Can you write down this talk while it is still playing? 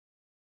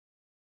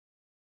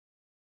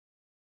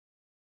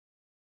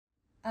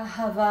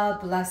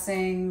Ahava,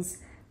 blessings.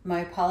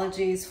 My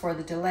apologies for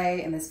the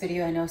delay in this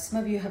video. I know some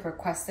of you have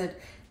requested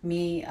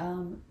me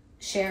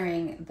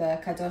sharing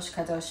the Kadosh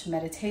Kadosh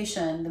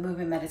meditation, the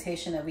movement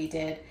meditation that we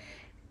did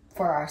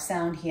for our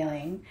sound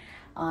healing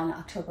on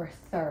October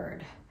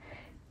 3rd,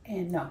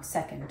 and no,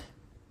 2nd.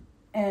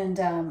 And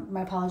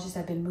my apologies,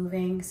 I've been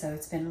moving, so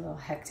it's been a little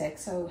hectic.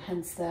 So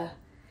hence the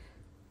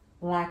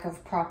lack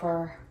of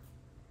proper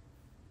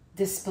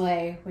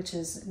display, which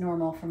is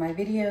normal for my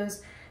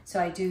videos. So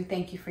I do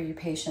thank you for your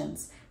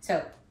patience.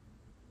 So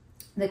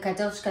the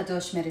Kadosh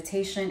Kadosh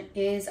meditation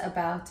is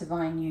about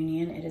divine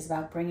union. It is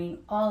about bringing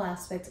all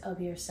aspects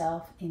of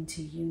yourself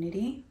into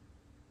unity.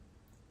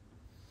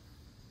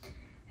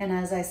 And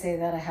as I say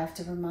that, I have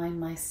to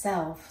remind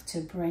myself to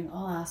bring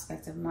all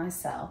aspects of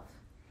myself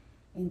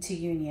into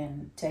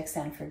union, to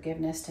extend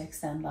forgiveness, to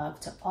extend love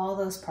to all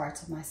those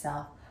parts of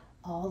myself,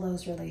 all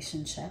those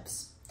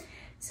relationships.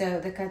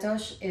 So the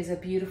Kadosh is a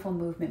beautiful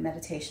movement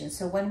meditation.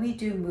 So when we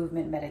do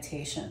movement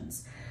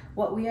meditations,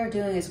 what we are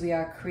doing is we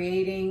are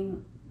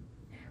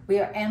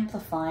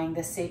amplifying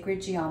the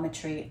sacred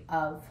geometry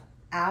of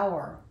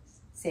our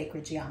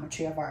sacred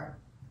geometry of our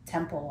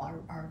temple,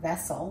 our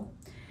vessel,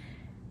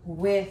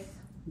 with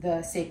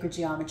the sacred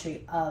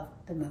geometry of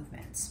the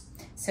movements.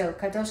 So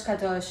Kadosh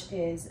Kadosh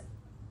is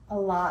a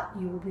lot.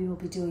 We will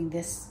be doing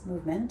this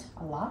movement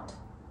a lot.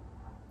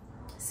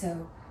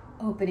 So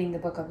opening the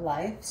book of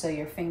life. So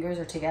your fingers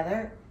are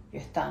together,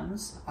 your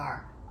thumbs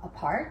are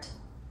apart.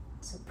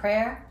 So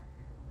prayer,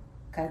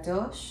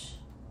 Kadosh,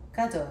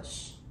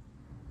 Kadosh,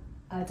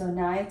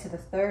 Adonai to the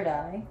third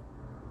eye,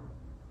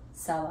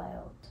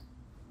 Sabayot.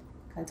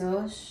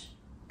 Kadosh,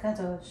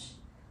 Kadosh,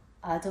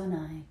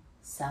 Adonai,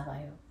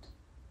 Sabayot.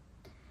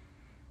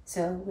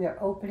 So we are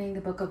opening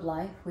the book of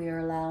life. We are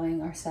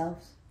allowing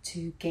ourselves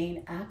to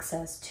gain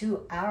access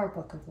to our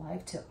book of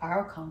life, to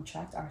our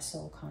contract, our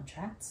soul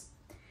contracts,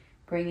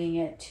 bringing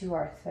it to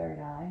our third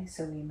eye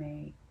so we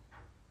may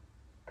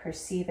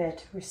perceive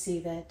it,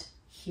 receive it,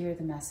 hear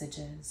the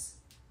messages,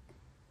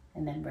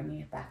 and then bringing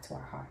it back to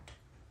our heart.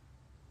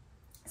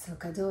 So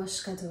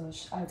Kadosh,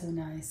 Kadosh,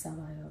 Adonai,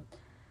 Sabayot,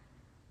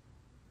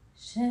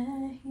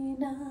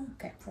 Shehina.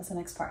 Okay, so that's the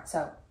next part.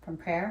 So from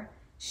prayer,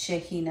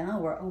 Shehina,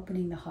 we're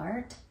opening the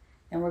heart,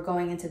 and we're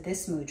going into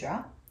this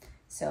mudra.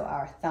 So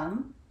our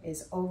thumb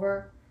is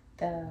over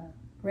the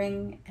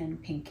ring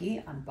and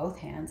pinky on both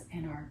hands,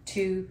 and our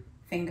two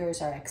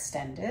fingers are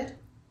extended.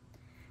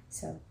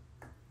 So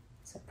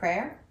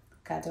prayer,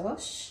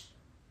 Kadosh,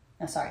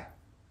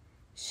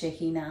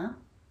 Shehina,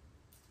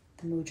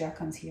 the mudra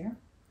comes here,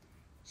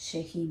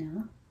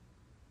 Shehina,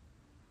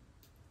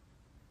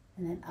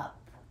 and then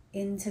up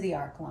into the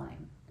arc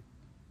line,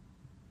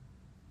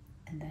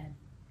 and then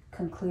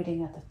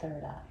concluding at the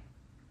third eye.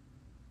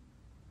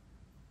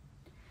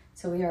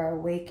 So we are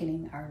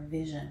awakening our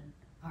vision,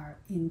 our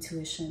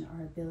intuition,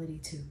 our ability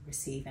to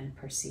receive and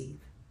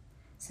perceive.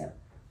 So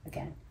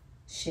again,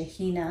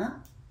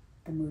 Shehina,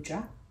 the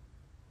mudra,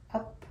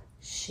 up,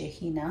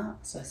 Shehina.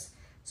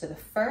 So the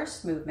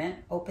first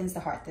movement opens the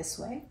heart this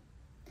way.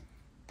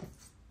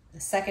 The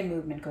second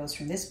movement goes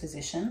from this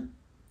position,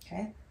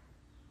 okay,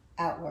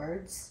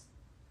 outwards,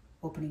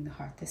 opening the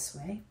heart this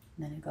way,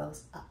 and then it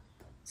goes up.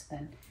 So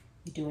then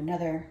you do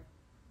another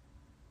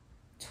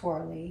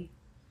twirly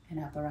and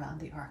up around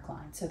the arc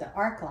line. So the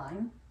arc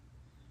line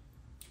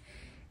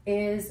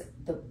is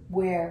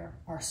where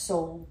our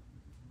soul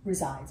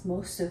resides.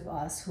 Most of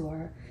us who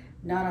are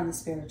not on the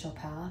spiritual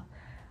path,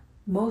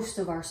 most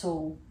of our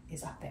soul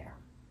is up there.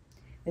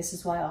 This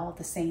is why all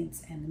the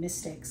saints and the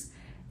mystics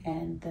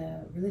and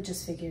the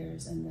religious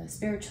figures and the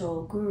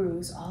spiritual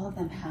gurus, all of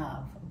them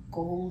have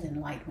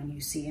golden light when you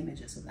see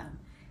images of them.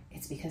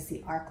 It's because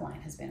the arc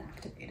line has been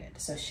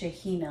activated. So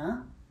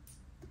Shehina,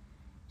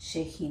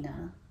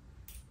 Shehina,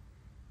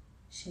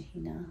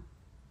 Shehina,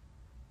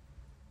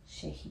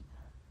 Shehina.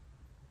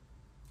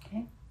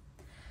 Okay?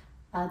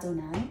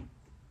 Adonai,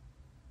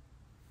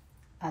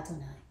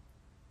 Adonai.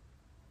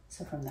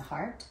 So from the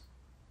heart,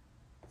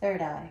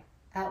 third eye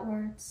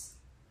outwards,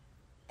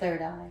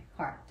 third eye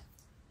heart.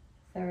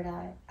 Third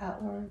eye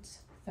outwards,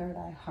 third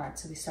eye heart.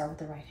 So we start with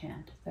the right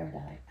hand. Third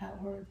eye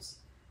outwards,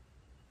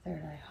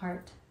 third eye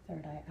heart,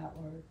 third eye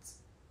outwards,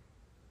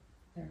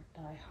 third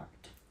eye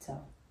heart.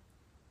 So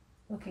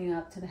looking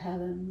up to the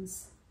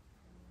heavens,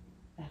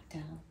 back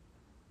down.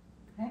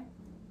 Okay?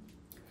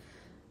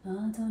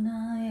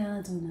 Adonai,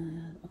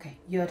 Adonai. Okay,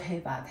 Yod He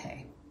Vav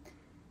He.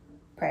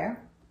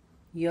 Prayer.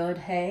 Yod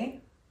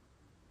He.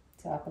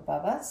 So up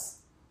above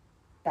us,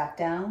 back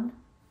down.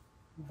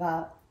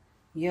 Vav.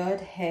 Yod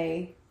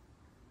He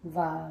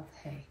Vav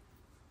He.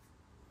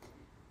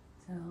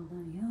 So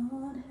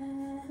Yod He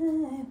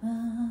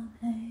Vav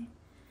He.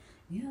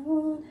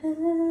 Yod He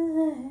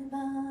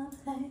Vav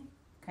He.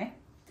 Okay.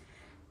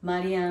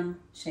 Mariam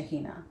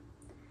Shehina.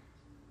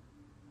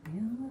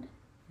 Yod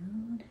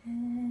He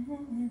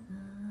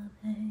Vav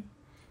He.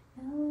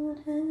 Yod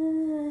He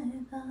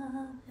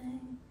Vav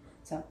He.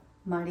 So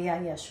Maria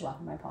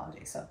Yeshua, my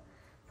apologies. So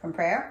from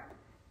prayer,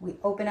 we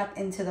open up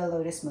into the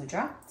lotus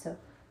mudra. So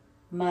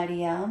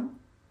Mariam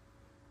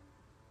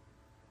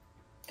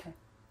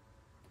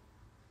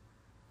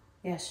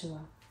Yeshua.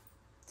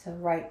 So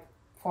right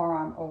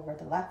forearm over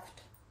the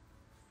left.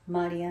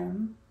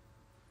 Mariam,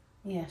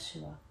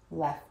 Yeshua.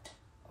 Left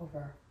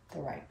over the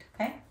right.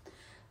 Okay?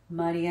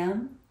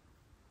 Mariam,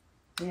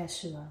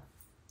 Yeshua.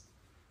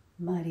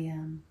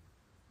 Mariam,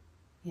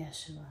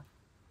 Yeshua.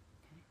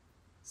 Okay.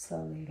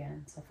 Slowly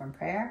again. So from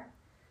prayer,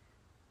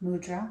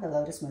 mudra, the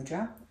lotus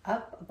mudra,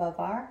 up above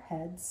our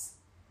heads,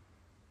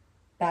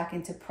 back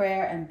into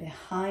prayer and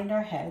behind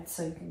our heads,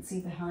 so you can see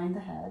behind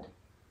the head,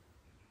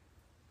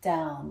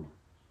 down,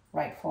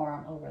 right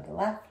forearm over the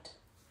left,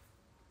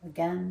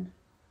 again,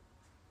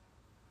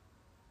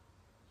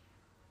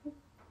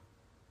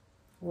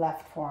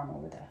 left forearm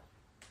over the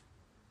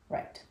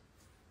right.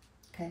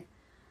 Okay,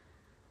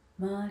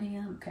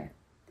 Maria, okay.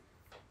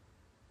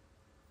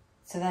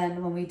 So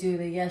then when we do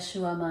the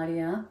Yeshua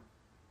Maria,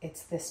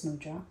 it's this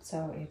mudra.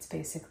 So it's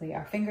basically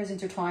our fingers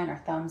intertwine,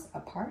 our thumbs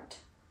apart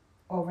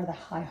over the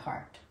high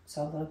heart.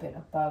 So a little bit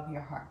above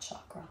your heart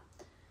chakra.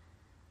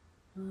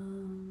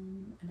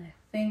 And I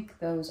think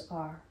those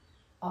are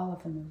all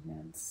of the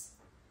movements.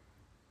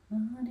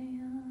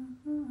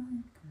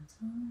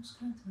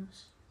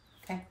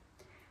 Okay.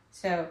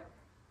 So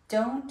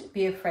don't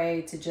be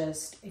afraid to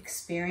just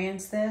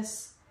experience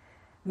this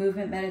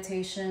movement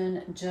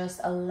meditation. Just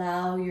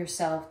allow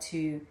yourself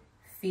to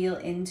feel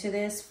into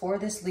this for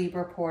this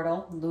Libra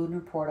portal, lunar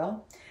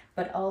portal,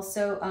 but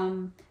also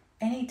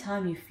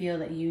anytime you feel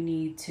that you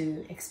need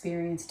to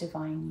experience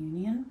divine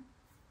union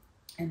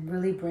and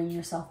really bring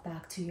yourself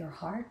back to your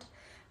heart,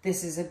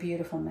 this is a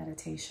beautiful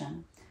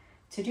meditation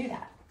to do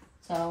that.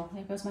 So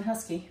there goes my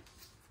husky,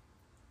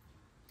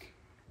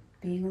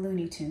 being a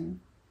Looney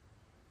Tune.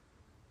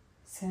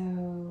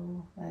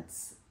 So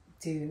let's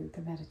do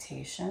the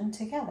meditation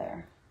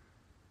together.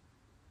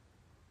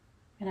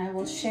 And I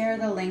will share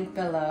the link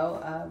below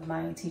of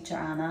my teacher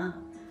Anna,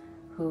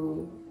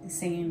 who is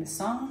singing the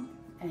song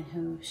and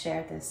who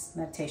shared this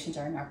meditation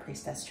during our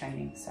priestess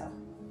training. So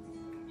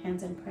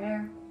hands in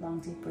prayer, long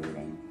deep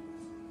breathing.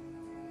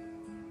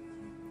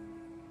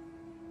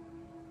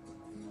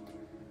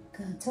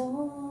 Kadosh,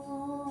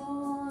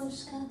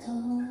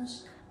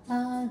 Kadosh,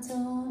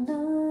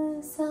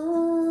 Adonai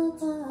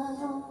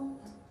Sabaoth.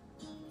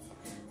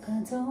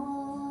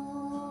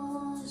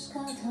 Kadosh,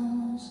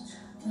 Kadosh,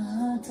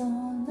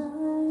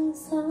 Adonai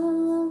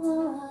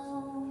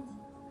Sabaoth.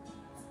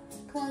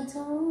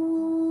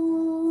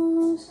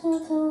 Kadosh,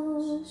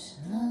 Kadosh,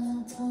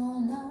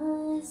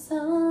 Adonai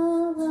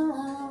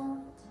Sabaoth.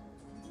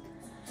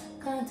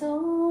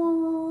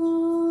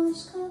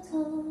 Kadosh,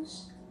 Kadosh,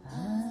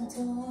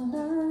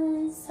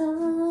 Adonai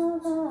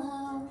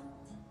Sabaoth.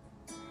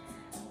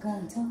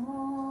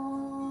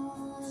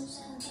 Kadosh,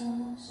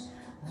 Kadosh,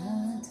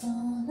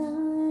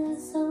 Adonai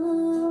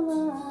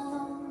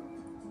Sabaoth.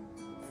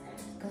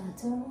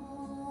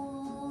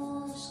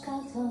 Kadosh,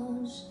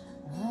 Kadosh,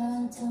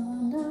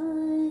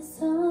 Adonai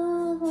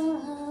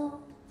Sabaoth.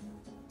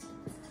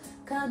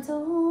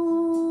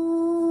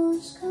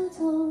 Kadosh,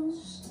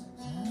 Kadosh,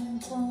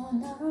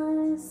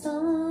 Adonai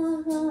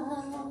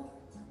Sabaoth.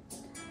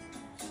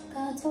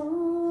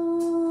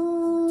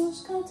 Kadosh,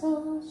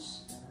 Kadosh,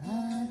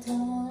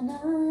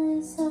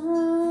 Adonai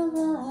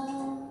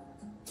Sabaoth.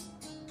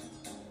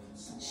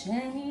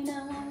 Sheina,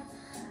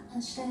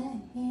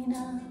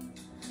 Sheina,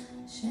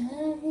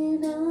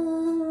 Sheina,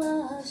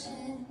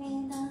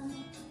 Sheina,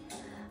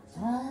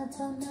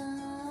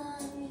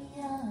 Adonai,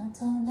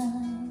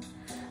 Adonai,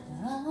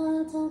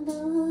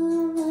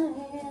 Adonai,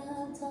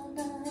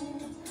 Adonai,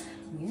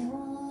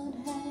 Yod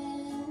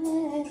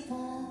Heh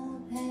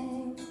Vav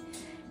Heh,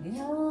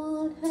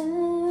 Yod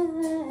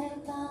Heh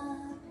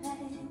Vav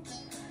Heh,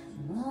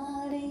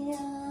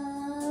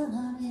 Mariam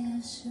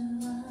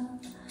Yeshua,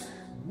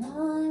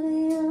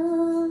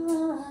 Mariam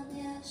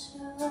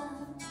Yeshua,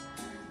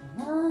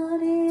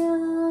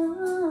 Mariam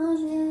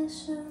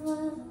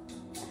Yeshua,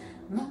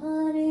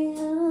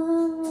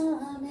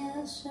 Mariam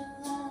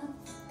Yeshua,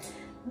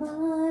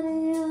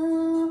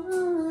 Mariam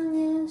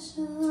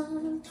Yeshua,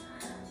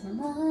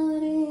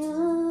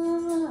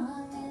 Mariam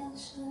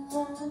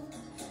Yeshua.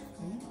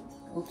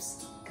 Oops.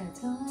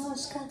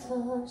 Kadosh,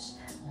 Kadosh,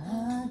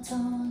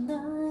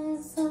 Adonai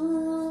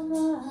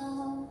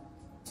Sabaoth.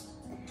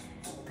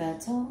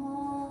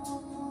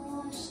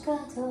 Kadosh,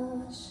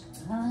 Kadosh,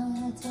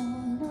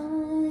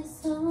 Adonai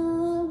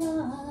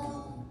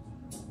Sabaoth.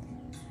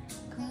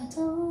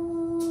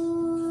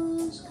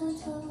 Kadosh,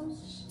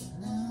 Kadosh,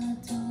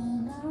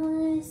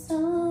 Adonai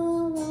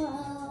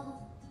Sabaoth.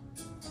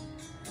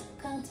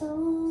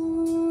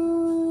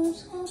 Kadosh,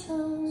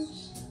 Kadosh,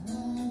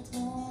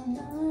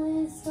 Adonai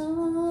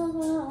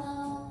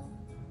Sabaoth.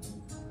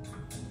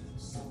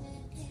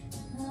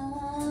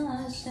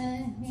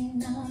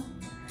 Sheina,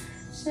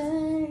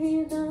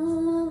 Sheina,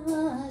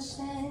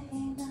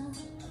 Sheina,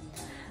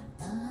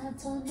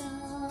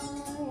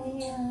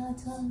 Adonai,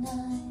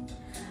 Adonai,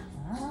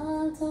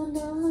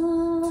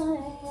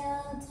 Adonai,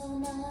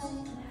 Adonai,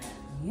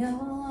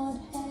 Yod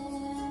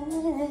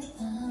Heh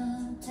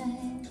Vav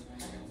Heh,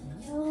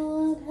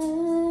 Yod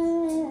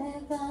Heh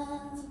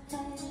Vav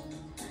Heh,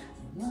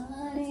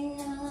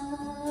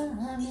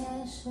 Mariam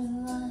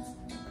Yeshua,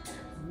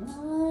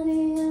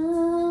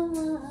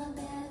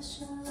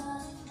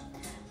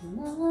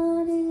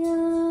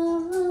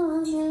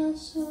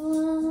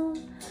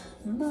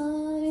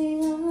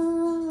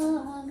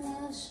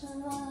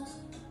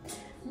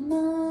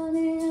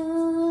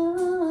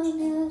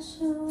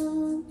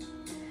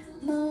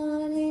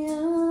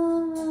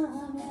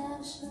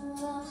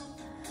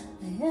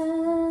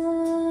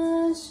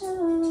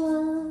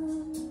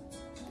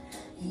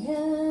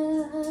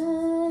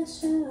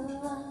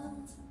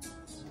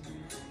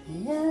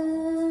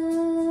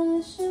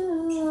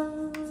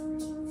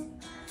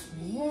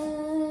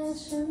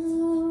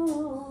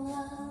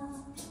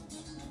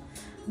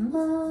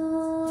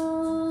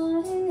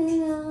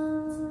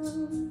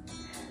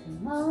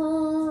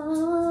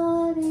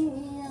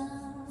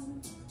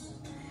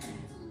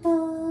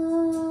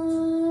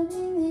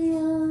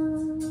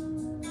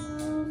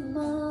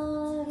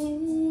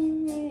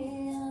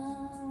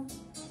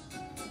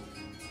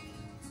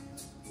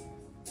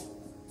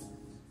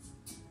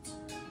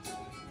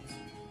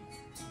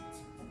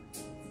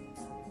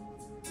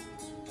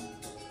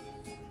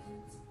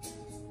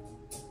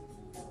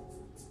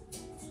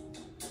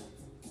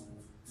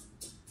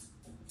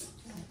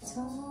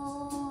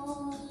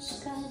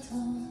 Kadosh,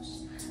 Kadosh,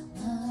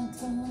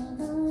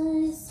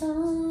 Adonai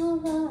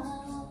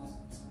Sabaoth.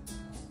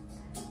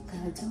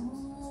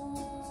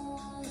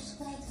 Kadosh,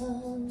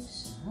 Kadosh,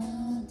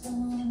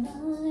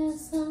 Adonai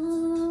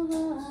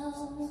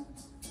Sabaoth.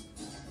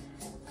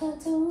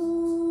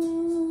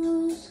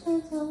 Kadosh,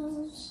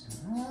 Kadosh,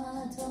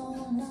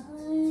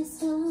 Adonai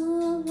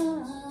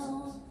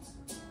Sabaoth.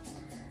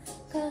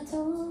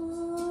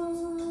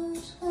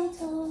 Kadosh,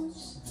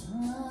 Kadosh,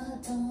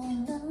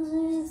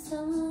 Adonai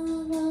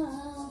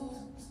Sabaoth.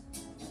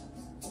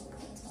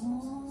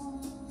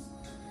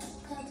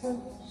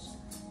 Kadosh,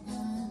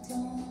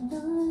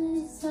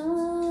 Adonai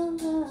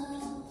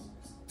Sabaoth.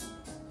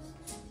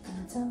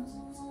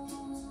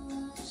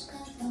 Kadosh,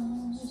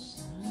 Kadosh,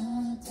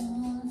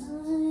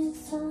 Adonai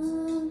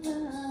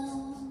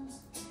Sabaoth.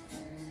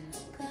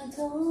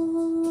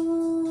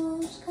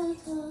 Kadosh,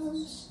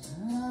 Kadosh,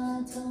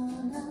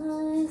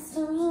 Adonai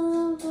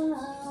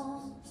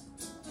Sabaoth.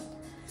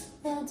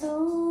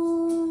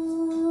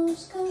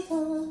 Kadosh,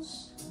 Kadosh,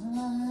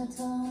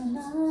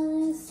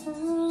 Adonai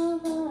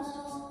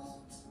Sabaoth.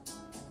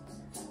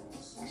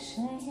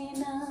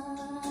 Shehina,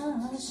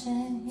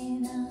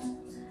 Shehina,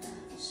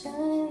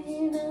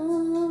 Shehina,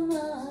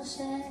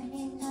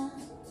 Shehina.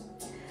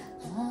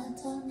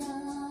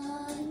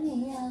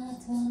 Adonai,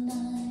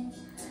 Adonai,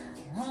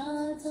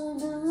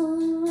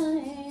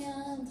 Adonai,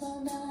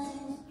 Adonai.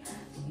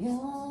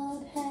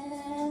 Yod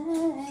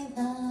Heh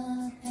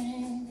Vav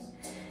Heh,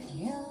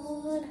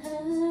 Yod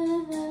Heh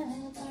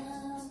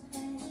Vav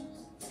Heh.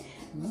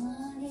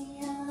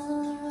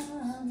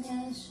 Mariam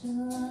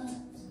Yeshua,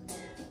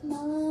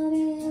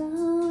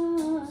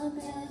 Mariam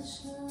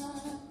Yeshua,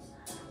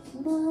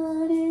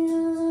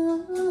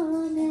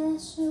 Mariam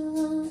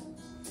Yeshua,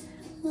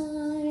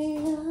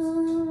 Mariam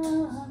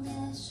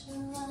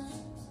Yeshua,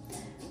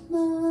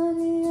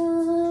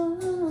 Mariam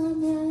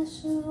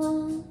Yeshua,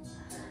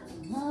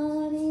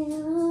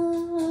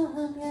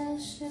 Mariam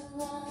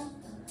Yeshua,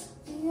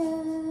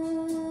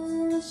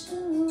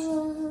 Yeshua,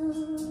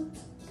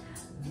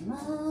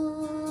 Mariam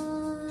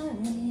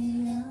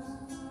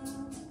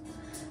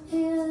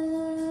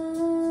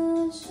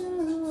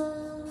Yeshua,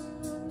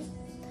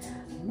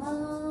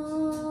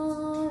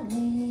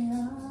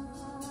 Mariam.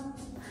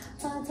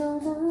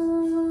 Adonai,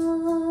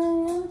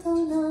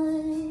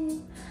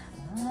 Adonai,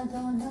 Adonai,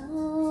 Adonai,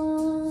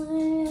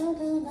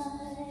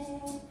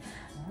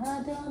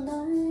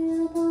 Adonai,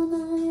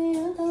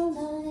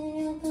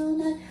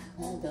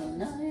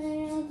 Adonai,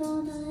 Adonai,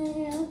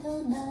 Adonai, Adonai,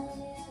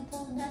 Adonai,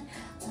 Adonai,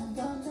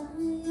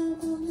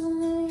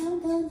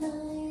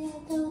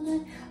 Adonai,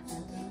 Adonai,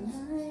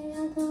 Adonai,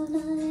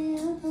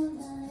 Adonai,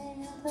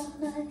 Adonai,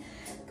 Adonai.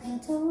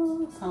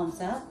 Kadosh,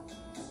 palms up.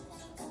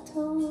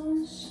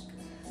 Kadosh,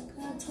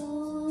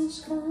 Kadosh,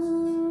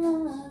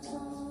 Kadosh,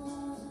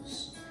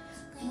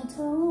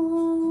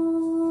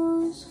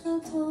 Kadosh,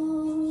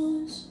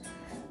 Kadosh,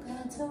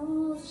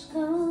 Kadosh,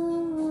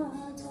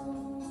 Kadosh.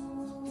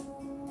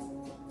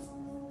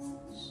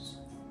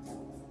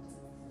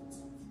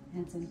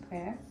 Hands in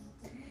prayer.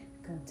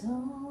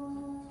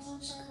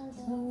 Kadosh,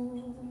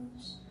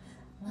 Kadosh,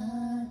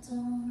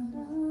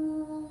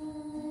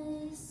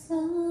 Adonai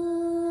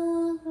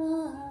Sabaoth.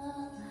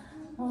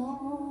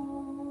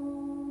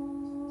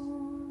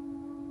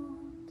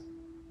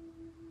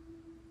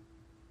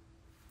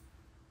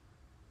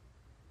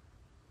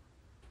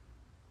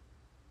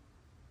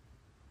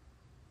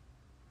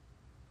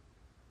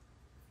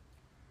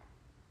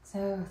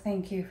 So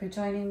thank you for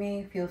joining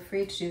me. Feel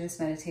free to do this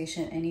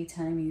meditation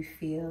anytime you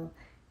feel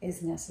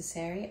is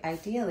necessary.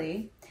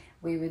 Ideally,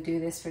 we would do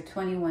this for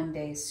 21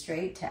 days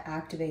straight to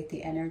activate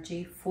the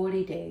energy,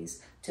 40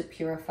 days to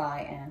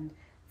purify and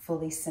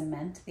fully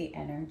cement the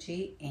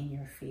energy in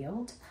your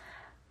field.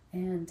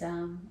 And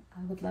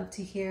I would love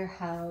to hear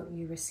how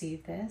you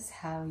receive this,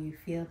 how you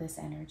feel this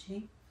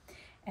energy,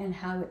 and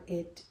how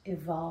it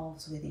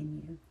evolves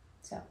within you.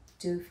 So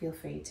do feel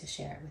free to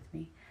share it with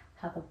me.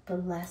 Have a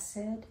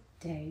blessed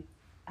day.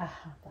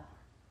 Ahava.